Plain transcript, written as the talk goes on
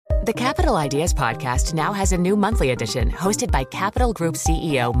The Capital Ideas podcast now has a new monthly edition hosted by Capital Group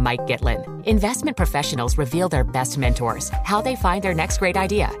CEO Mike Gitlin. Investment professionals reveal their best mentors, how they find their next great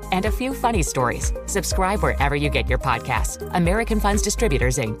idea, and a few funny stories. Subscribe wherever you get your podcasts. American Funds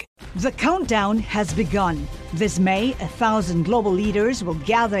Distributors, Inc. The countdown has begun. This May, 1,000 global leaders will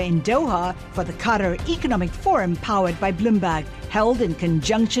gather in Doha for the Qatar Economic Forum powered by Bloomberg, held in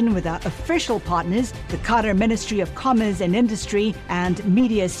conjunction with our official partners, the Qatar Ministry of Commerce and Industry and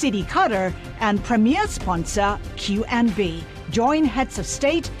Media City Qatar, and premier sponsor QNB. Join heads of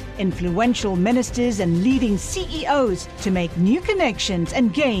state, influential ministers and leading CEOs to make new connections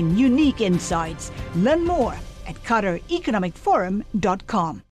and gain unique insights. Learn more at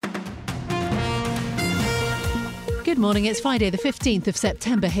QatarEconomicForum.com. Good morning, it's Friday the 15th of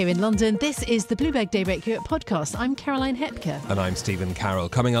September here in London. This is the Bloomberg Daybreak Europe podcast. I'm Caroline Hepker. And I'm Stephen Carroll.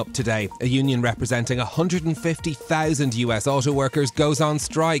 Coming up today, a union representing 150,000 US auto workers goes on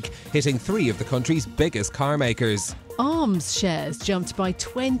strike, hitting three of the country's biggest car makers. Arms shares jumped by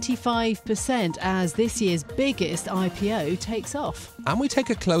 25% as this year's biggest IPO takes off. And we take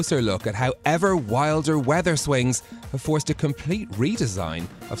a closer look at how ever wilder weather swings have forced a complete redesign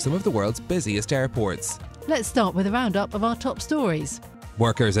of some of the world's busiest airports. Let's start with a roundup of our top stories.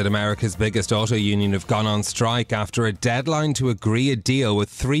 Workers at America's biggest auto union have gone on strike after a deadline to agree a deal with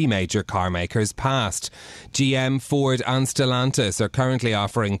three major car makers passed. GM, Ford and Stellantis are currently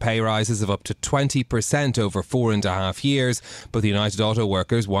offering pay rises of up to 20% over 4.5 years, but the United Auto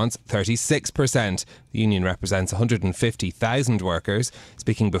Workers wants 36%. The union represents 150,000 workers.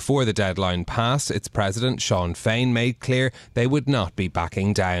 Speaking before the deadline passed, its president, Sean Fain, made clear they would not be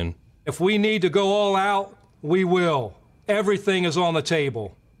backing down. If we need to go all out, we will. Everything is on the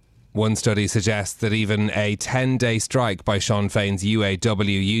table. One study suggests that even a 10-day strike by Sean Fain's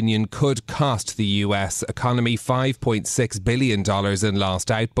UAW union could cost the US economy $5.6 billion in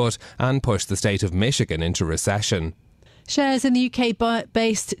lost output and push the state of Michigan into recession. Shares in the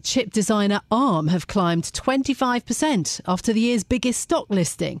UK-based chip designer ARM have climbed 25% after the year's biggest stock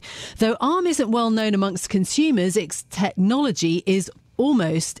listing. Though ARM isn't well known amongst consumers, its technology is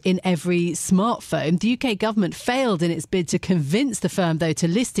almost in every smartphone. The UK government failed in its bid to convince the firm, though, to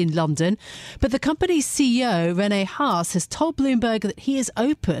list in London. But the company's CEO, Rene Haas, has told Bloomberg that he is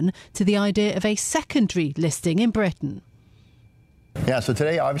open to the idea of a secondary listing in Britain. Yeah, so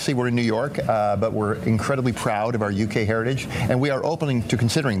today, obviously, we're in New York, but we're incredibly proud of our UK heritage, and we are open to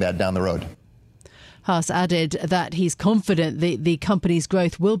considering that down the road. Haas added that he's confident the company's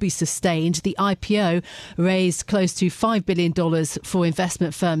growth will be sustained. The IPO raised close to $5 billion for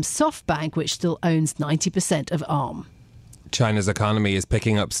investment firm SoftBank, which still owns 90% of ARM. China's economy is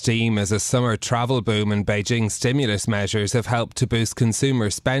picking up steam as a summer travel boom and Beijing stimulus measures have helped to boost consumer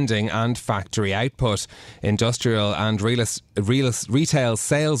spending and factory output. Industrial and retail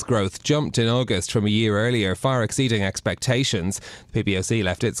sales growth jumped in August from a year earlier, far exceeding expectations. The PBOC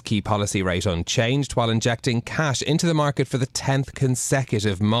left its key policy rate unchanged while injecting cash into the market for the 10th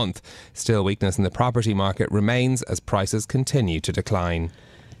consecutive month. Still, weakness in the property market remains as prices continue to decline.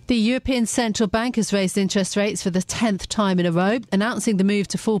 The European Central Bank has raised interest rates for the 10th time in a row. Announcing the move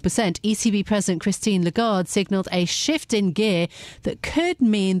to 4%, ECB President Christine Lagarde signalled a shift in gear that could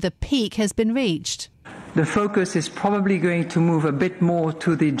mean the peak has been reached. The focus is probably going to move a bit more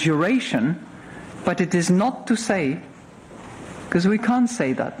to the duration, but it is not to say, because we can't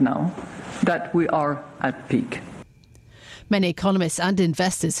say that now, that we are at peak. Many economists and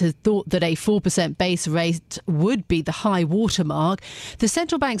investors had thought that a 4% base rate would be the high watermark. The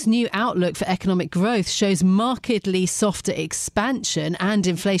central bank's new outlook for economic growth shows markedly softer expansion and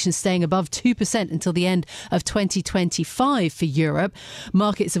inflation staying above 2% until the end of 2025 for Europe.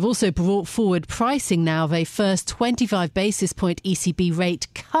 Markets have also brought forward pricing now of a first 25 basis point ECB rate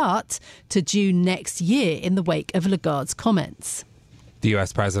cut to June next year in the wake of Lagarde's comments. The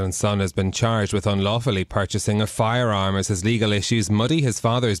US President's son has been charged with unlawfully purchasing a firearm as his legal issues muddy his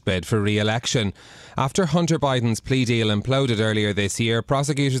father's bid for re-election. After Hunter Biden's plea deal imploded earlier this year,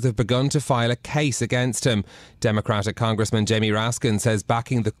 prosecutors have begun to file a case against him. Democratic Congressman Jamie Raskin says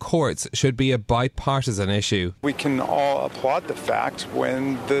backing the courts should be a bipartisan issue. We can all applaud the fact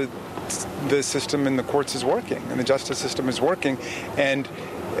when the system in the courts is working and the justice system is working. And,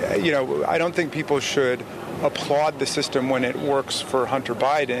 I don't think people should applaud the system when it works for Hunter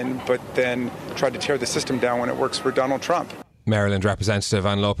Biden, but then try to tear the system down when it works for Donald Trump. Maryland Representative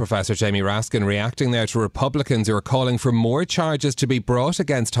and Law Professor Jamie Raskin reacting there to Republicans who are calling for more charges to be brought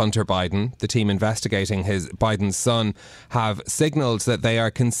against Hunter Biden. The team investigating Biden's son have signalled that they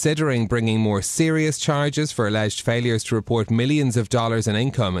are considering bringing more serious charges for alleged failures to report millions of dollars in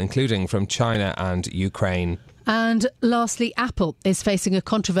income, including from China and Ukraine. And lastly, Apple is facing a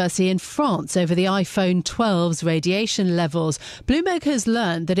controversy in France over the iPhone 12's radiation levels. Bloomberg has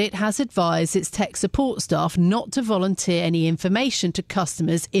learned that it has advised its tech support staff not to volunteer any information to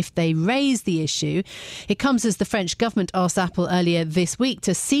customers if they raise the issue. It comes as the French government asked Apple earlier this week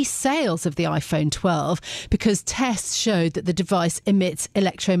to cease sales of the iPhone 12 because tests showed that the device emits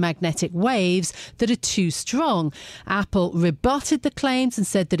electromagnetic waves that are too strong. Apple rebutted the claims and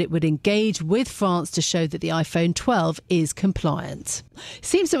said that it would engage with France to show that the iPhone 12 is compliant.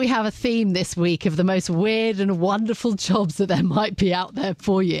 Seems that we have a theme this week of the most weird and wonderful jobs that there might be out there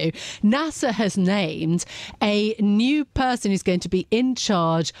for you. NASA has named a new person who's going to be in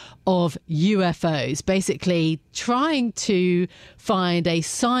charge of UFOs, basically trying to find a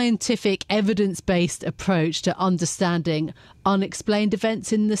scientific, evidence-based approach to understanding unexplained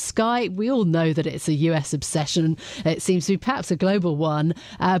events in the sky. We all know that it's a US obsession. It seems to be perhaps a global one.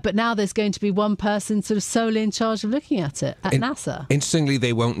 But now there's going to be one person sort of solely in charge of looking at it at NASA. Interestingly,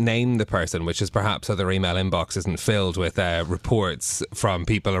 they won't name the person, which is perhaps so their email inbox isn't filled with reports from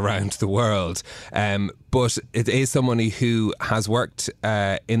people around the world. But it is someone who has worked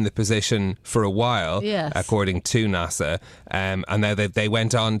in the position for a while, yes, according to NASA. And now they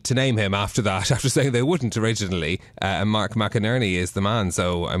went on to name him after that, after saying they wouldn't originally. And Mark McInerney is the man.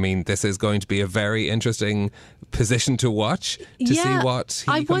 So, I mean, this is going to be a very interesting position to watch to see what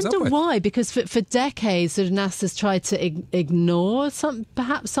he comes up with. I wonder why, because for decades sort of NASA's tried to ignore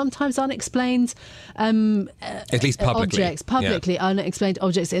perhaps sometimes unexplained at least publicly unexplained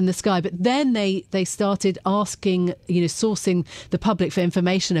objects in the sky. But then they started asking, sourcing the public for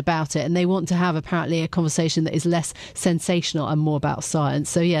information about it, and they want to have apparently a conversation that is less sensational and more about science.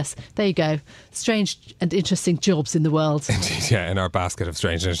 So yes, there you go. Strange and interesting jobs in the world. Indeed, yeah, in our basket of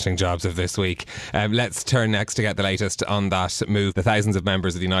strange and interesting jobs of this week. Let's turn next to get the latest on that move. The thousands of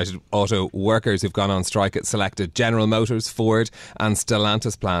members of the United Auto Workers who've gone on strike at selected General Motors, Ford and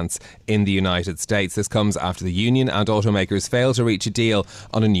Stellantis plants in the United States. This comes after the union and automakers failed to reach a deal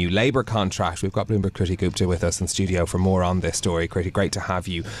on a new labour contract. We've got Bloomberg Kriti Gupta with us in studio for more on this story. Kriti, great to have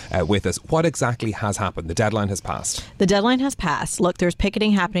you with us. What exactly has happened? The deadline has passed. The deadline has passed. Look, there's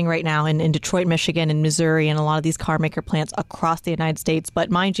picketing happening right now in Detroit, Michigan, and Missouri, and a lot of these car maker plants across the United States. But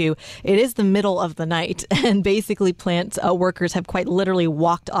mind you, it is the middle of the night, and basically plant workers have quite literally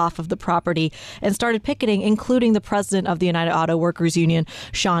walked off of the property and started picketing, including the president of the United Auto Workers Union,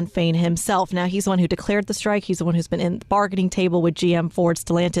 Sean Fain himself. Now, he's the one who declared the strike. He's the one who's been in the bargaining table with GM, Ford,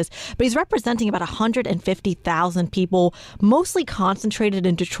 Stellantis, but he's representing about 150,000 people, mostly concentrated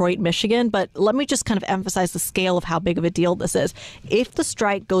in Detroit, Michigan. But let me just kind of emphasize the scale of how big of a deal this is. If the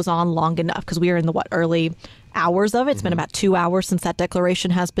strike goes on long enough, because we are in the early hours of it. It's been about 2 hours since that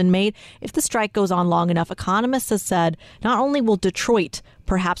declaration has been made. If the strike goes on long enough, economists have said not only will Detroit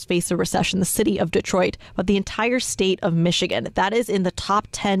perhaps face a recession, the city of Detroit, but the entire state of Michigan. That is in the top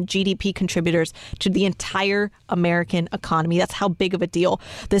 10 GDP contributors to the entire American economy. That's how big of a deal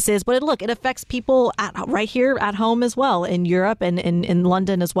this is. But it affects people right here at home as well, in Europe and in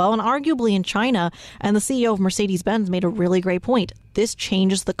London as well, and arguably in China. And the CEO of Mercedes-Benz made a really great point. This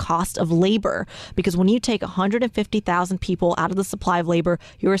changes the cost of labor, because when you take 150,000 people out of the supply of labor,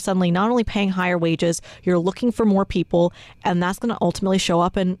 you are suddenly not only paying higher wages, you're looking for more people, and that's going to ultimately show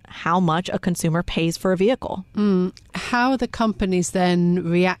up in how much a consumer pays for a vehicle. How are the companies then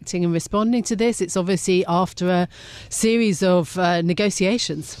reacting and responding to this? It's obviously after a series of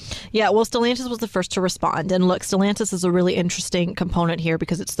negotiations. Yeah, well, Stellantis was the first to respond. And look, Stellantis is a really interesting component here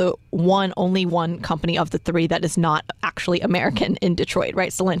because it's the only one company of the three that is not actually American in Detroit,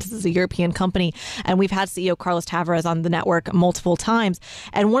 right? Stellantis is a European company. And we've had CEO Carlos Tavares on the network multiple times.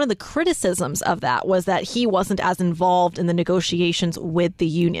 And one of the criticisms of that was that he wasn't as involved in the negotiations with the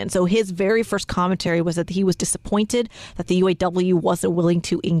union. So his very first commentary was that he was disappointed that the UAW wasn't willing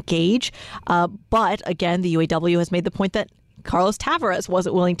to engage. But again, the UAW has made the point that Carlos Tavares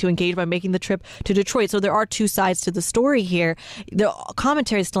wasn't willing to engage by making the trip to Detroit. So there are two sides to the story here. The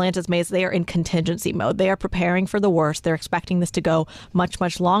commentary Stellantis made is they are in contingency mode. They are preparing for the worst. They're expecting this to go much,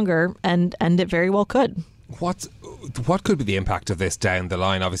 much longer, and it very well could. What could be the impact of this down the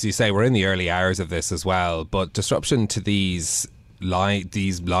line? Obviously, you say we're in the early hours of this as well, but disruption to these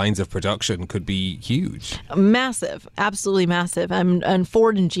lines of production could be huge. Massive, absolutely massive. And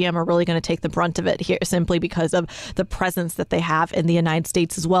Ford and GM are really going to take the brunt of it here simply because of the presence that they have in the United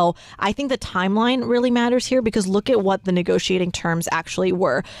States as well. I think the timeline really matters here because look at what the negotiating terms actually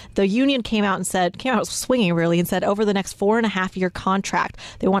were. The union came out swinging really and said over the next 4.5-year contract,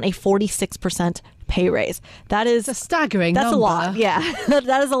 they want a 46% pay raise. That is a staggering That's number. a lot. Yeah,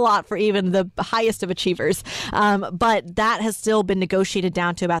 that is a lot for even the highest of achievers. But that has still been negotiated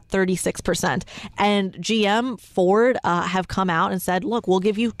down to about 36%. And GM, Ford have come out and said, look, we'll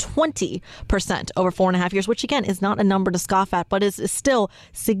give you 20% over 4.5 years, which again is not a number to scoff at, but is still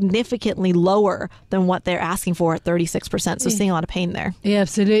significantly lower than what they're asking for at 36%. So seeing a lot of pain there. Yeah,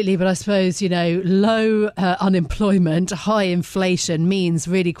 absolutely. But I suppose, low unemployment, high inflation means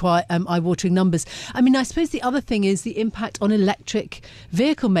really quite eye-watering numbers. I mean, I suppose the other thing is the impact on electric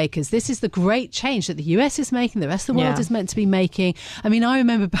vehicle makers. This is the great change that the US is making, the rest of the world is meant to be making. I mean, I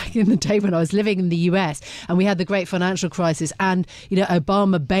remember back in the day when I was living in the US and we had the great financial crisis and,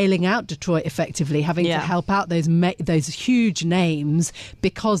 Obama bailing out Detroit effectively, having to help out those huge names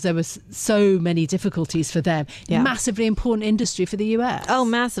because there was so many difficulties for them. Massively important industry for the US. Oh,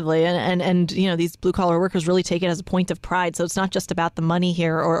 massively. And these blue collar workers really take it as a point of pride. So it's not just about the money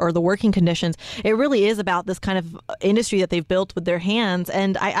here or the working conditions. It really is about this kind of industry that they've built with their hands.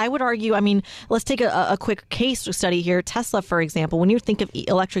 And I would argue, let's take a quick case study here. Tesla, for example, when you think of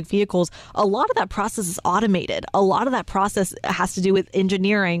electric vehicles, a lot of that process is automated. A lot of that process has to do with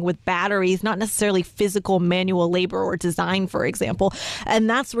engineering, with batteries, not necessarily physical manual labor or design, for example. And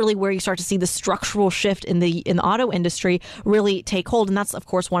that's really where you start to see the structural shift in the auto industry really take hold. And that's, of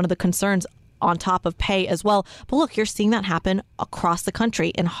course, one of the concerns on top of pay as well. But look, you're seeing that happen across the country.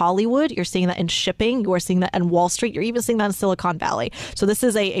 In Hollywood, you're seeing that in shipping, you're seeing that in Wall Street, you're even seeing that in Silicon Valley. So this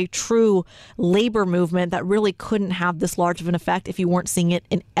is a true labor movement that really couldn't have this large of an effect if you weren't seeing it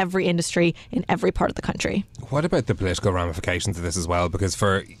in every industry, in every part of the country. What about the political ramifications of this as well? Because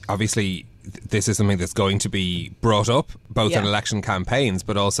obviously this is something that's going to be brought up both in election campaigns,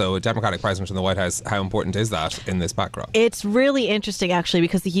 but also a Democratic president in the White House. How important is that in this backdrop? It's really interesting, actually,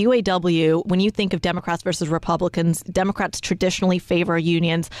 because the UAW, when you think of Democrats versus Republicans, Democrats traditionally favor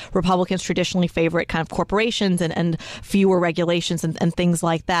unions. Republicans traditionally favor kind of corporations and fewer regulations and things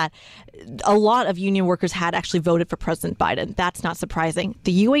like that. A lot of union workers had actually voted for President Biden. That's not surprising.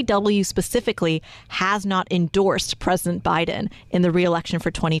 The UAW specifically has not endorsed President Biden in the re-election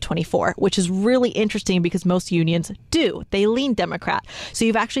for 2024, which is really interesting because most unions do. They lean Democrat. So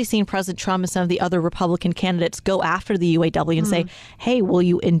you've actually seen President Trump and some of the other Republican candidates go after the UAW and say, hey, will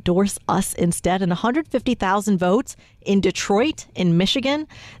you endorse us instead? And 150,000 votes in Detroit, in Michigan,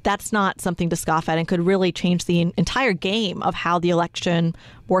 that's not something to scoff at and could really change the entire game of how the election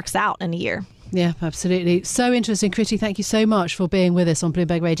works out in a year. Yeah, absolutely. So interesting. Kriti, thank you so much for being with us on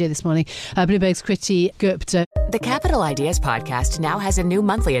Bloomberg Radio this morning. Bloomberg's Kriti Gupta. The Capital Ideas Podcast now has a new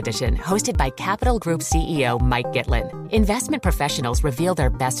monthly edition hosted by Capital Group CEO Mike Gitlin. Investment professionals reveal their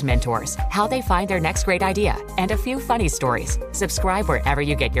best mentors, how they find their next great idea, and a few funny stories. Subscribe wherever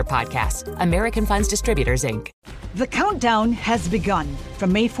you get your podcasts. American Funds Distributors, Inc. The countdown has begun.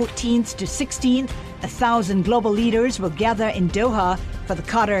 From May 14th to 16th, 1,000 global leaders will gather in Doha for the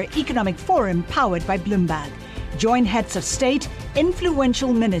Qatar Economic Forum powered by Bloomberg. Join heads of state,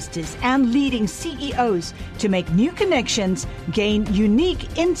 influential ministers, and leading CEOs to make new connections, gain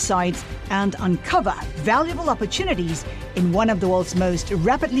unique insights, and uncover valuable opportunities in one of the world's most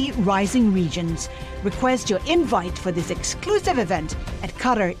rapidly rising regions. Request your invite for this exclusive event at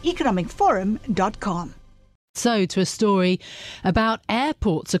QatarEconomicForum.com. So to a story about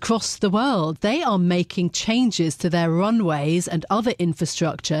airports across the world. They are making changes to their runways and other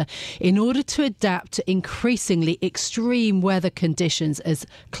infrastructure in order to adapt to increasingly extreme weather conditions as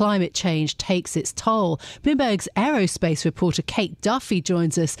climate change takes its toll. Bloomberg's aerospace reporter Kate Duffy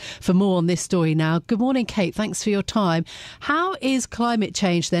joins us for more on this story now. Good morning, Kate. Thanks for your time. How is climate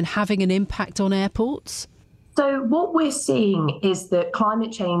change then having an impact on airports? So what we're seeing is that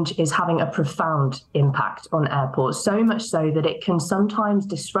climate change is having a profound impact on airports, so much so that it can sometimes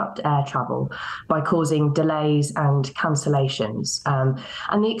disrupt air travel by causing delays and cancellations.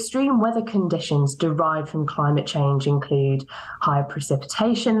 And the extreme weather conditions derived from climate change include higher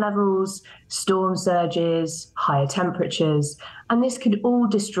precipitation levels, storm surges, higher temperatures, and this could all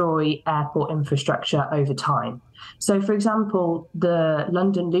destroy airport infrastructure over time. So, for example, the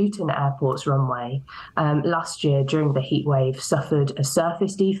London Luton Airport's runway last year during the heat wave suffered a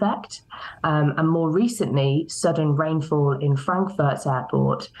surface defect. And more recently, sudden rainfall in Frankfurt's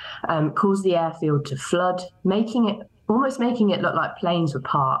airport caused the airfield to flood, making it look like planes were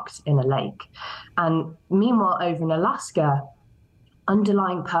parked in a lake. And meanwhile, over in Alaska,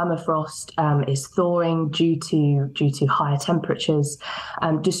 underlying permafrost is thawing due to higher temperatures,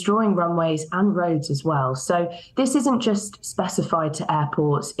 destroying runways and roads as well. So this isn't just specified to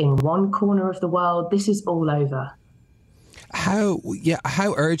airports in one corner of the world. This is all over.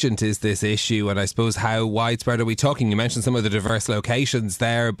 How urgent is this issue, and I suppose how widespread are we talking? You mentioned some of the diverse locations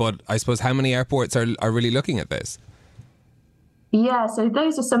there, but I suppose how many airports are really looking at this? Yeah, so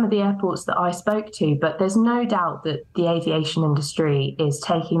those are some of the airports that I spoke to, but there's no doubt that the aviation industry is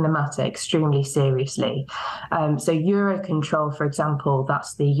taking the matter extremely seriously. So Eurocontrol, for example,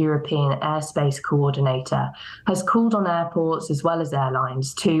 that's the European Airspace Coordinator, has called on airports as well as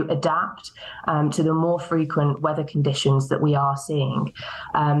airlines to adapt to the more frequent weather conditions that we are seeing.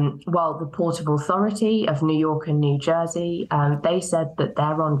 While the Port Authority of New York and New Jersey, they said that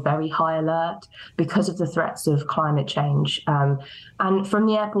they're on very high alert because of the threats of climate change. And from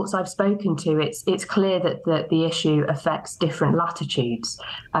the airports I've spoken to, it's clear that the issue affects different latitudes,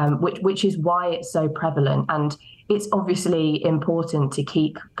 which is why it's so prevalent. And it's obviously important to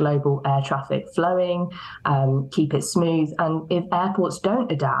keep global air traffic flowing, keep it smooth. And if airports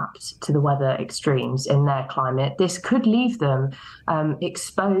don't adapt to the weather extremes in their climate, this could leave them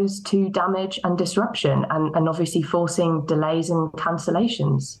exposed to damage and disruption, and obviously forcing delays and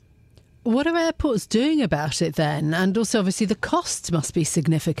cancellations. What are airports doing about it then? And also, obviously, the costs must be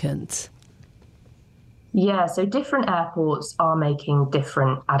significant. Yeah, so different airports are making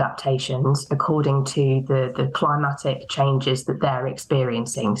different adaptations according to the climatic changes that they're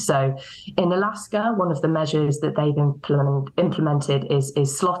experiencing. So in Alaska, one of the measures that they've implemented is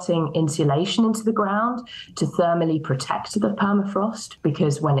slotting insulation into the ground to thermally protect the permafrost,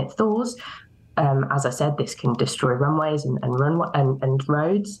 because when it thaws, as I said, this can destroy runways and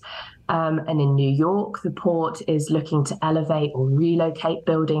roads. And in New York, the port is looking to elevate or relocate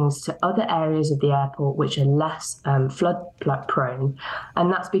buildings to other areas of the airport which are less flood prone.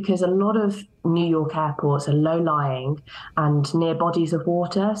 And that's because a lot of New York airports are low-lying and near bodies of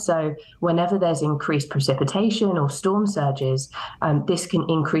water. So whenever there's increased precipitation or storm surges, this can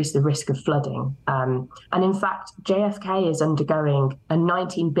increase the risk of flooding. And in fact, JFK is undergoing a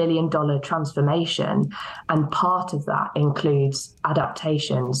 $19 billion transformation, and part of that includes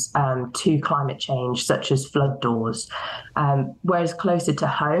adaptations to climate change, such as flood doors. Whereas closer to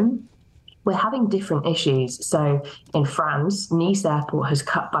home, we're having different issues. So in France, Nice Airport has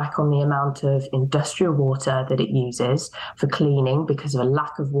cut back on the amount of industrial water that it uses for cleaning because of a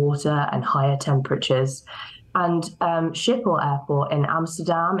lack of water and higher temperatures. And Schiphol Airport in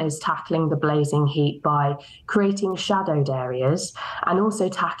Amsterdam is tackling the blazing heat by creating shadowed areas, and also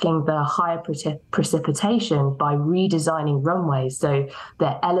tackling the higher precipitation by redesigning runways so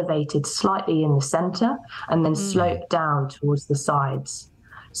they're elevated slightly in the center and then slope down towards the sides.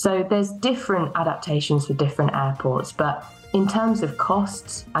 So there's different adaptations for different airports, but in terms of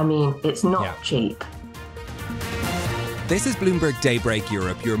costs, I mean, it's not cheap. This is Bloomberg Daybreak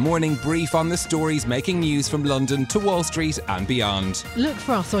Europe, your morning brief on the stories making news from London to Wall Street and beyond. Look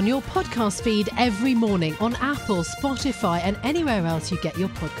for us on your podcast feed every morning on Apple, Spotify and anywhere else you get your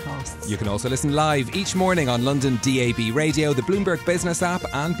podcasts. You can also listen live each morning on London DAB Radio, the Bloomberg Business app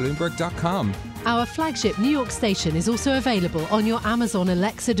and Bloomberg.com. Our flagship New York station is also available on your Amazon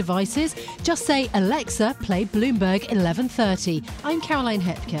Alexa devices. Just say, Alexa, play Bloomberg 1130. I'm Caroline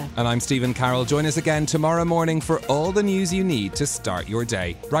Hepker. And I'm Stephen Carroll. Join us again tomorrow morning for all the news you need to start your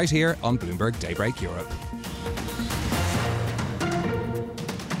day, right here on Bloomberg Daybreak Europe.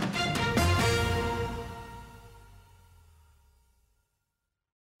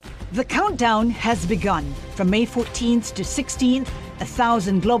 The countdown has begun. From May 14th to 16th,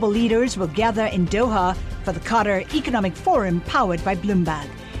 1,000 global leaders will gather in Doha for the Qatar Economic Forum powered by Bloomberg.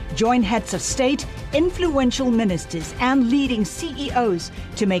 Join heads of state, influential ministers, and leading CEOs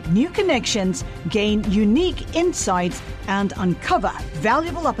to make new connections, gain unique insights, and uncover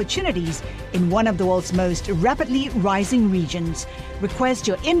valuable opportunities in one of the world's most rapidly rising regions. Request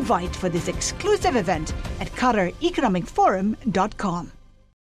your invite for this exclusive event at QatarEconomicForum.com.